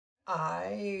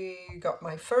I got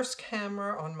my first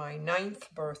camera on my 9th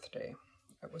birthday.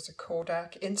 It was a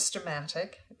Kodak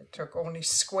Instamatic. It took only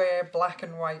square black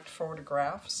and white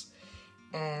photographs,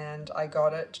 and I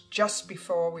got it just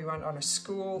before we went on a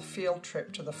school field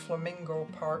trip to the Flamingo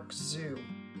Park Zoo.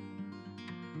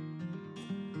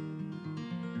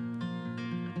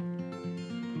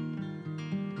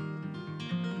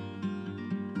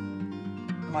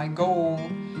 My goal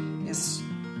is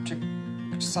to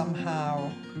somehow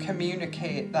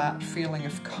communicate that feeling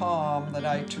of calm that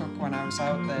I took when I was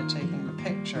out there taking the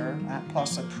picture,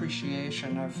 plus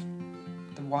appreciation of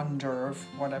the wonder of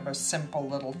whatever simple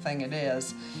little thing it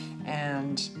is,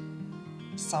 and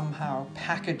somehow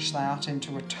package that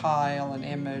into a tile, an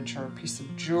image, or a piece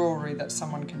of jewelry that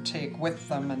someone can take with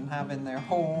them and have in their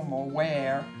home or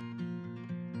wear.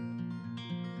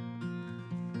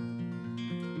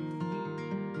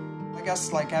 I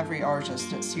guess like every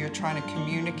artist, it's you're trying to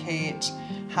communicate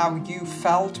how you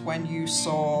felt when you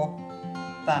saw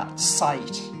that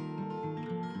sight.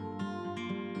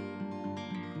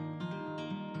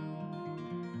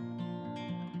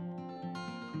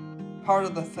 Part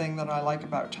of the thing that I like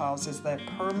about tiles is their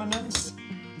permanence.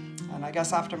 And I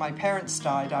guess after my parents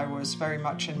died, I was very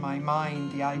much in my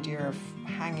mind the idea of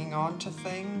hanging on to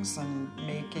things and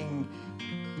making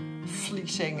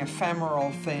fleeting,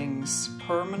 ephemeral things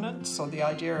permanent. So the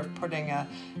idea of putting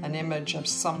an image of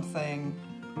something,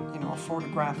 you know, a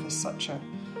photograph is such a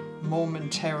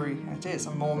momentary, it is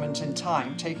a moment in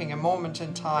time, taking a moment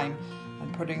in time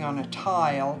and putting on a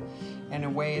tile in a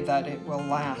way that it will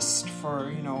last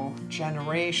for, you know,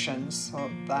 generations. So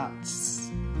that's,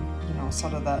 you know,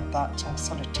 sort of that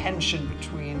sort of tension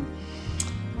between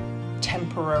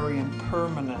temporary and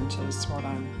permanent is what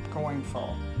I'm going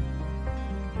for.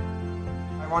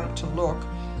 I want it to look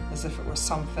as if it was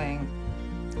something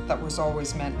that was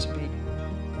always meant to be.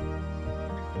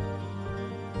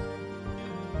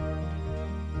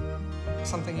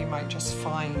 Something you might just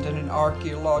find in an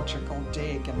archaeological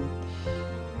dig, and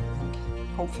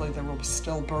hopefully there will be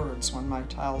still birds when my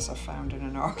tiles are found in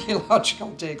an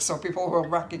archaeological dig, so people will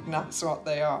recognize what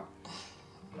they are.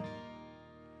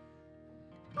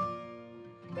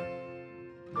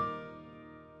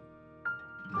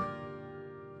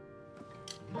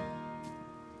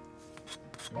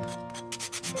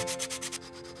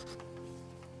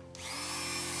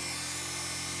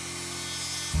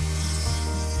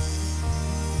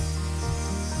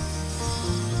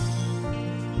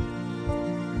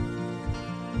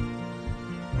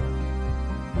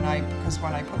 Because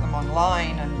when I put them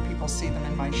online and people see them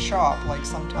in my shop, like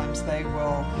sometimes they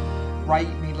will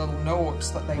write me little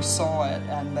notes that they saw it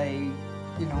and they,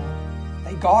 you know,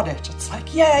 they got it. It's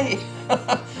like, yay!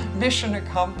 Mission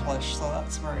accomplished, so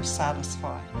that's very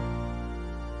satisfying.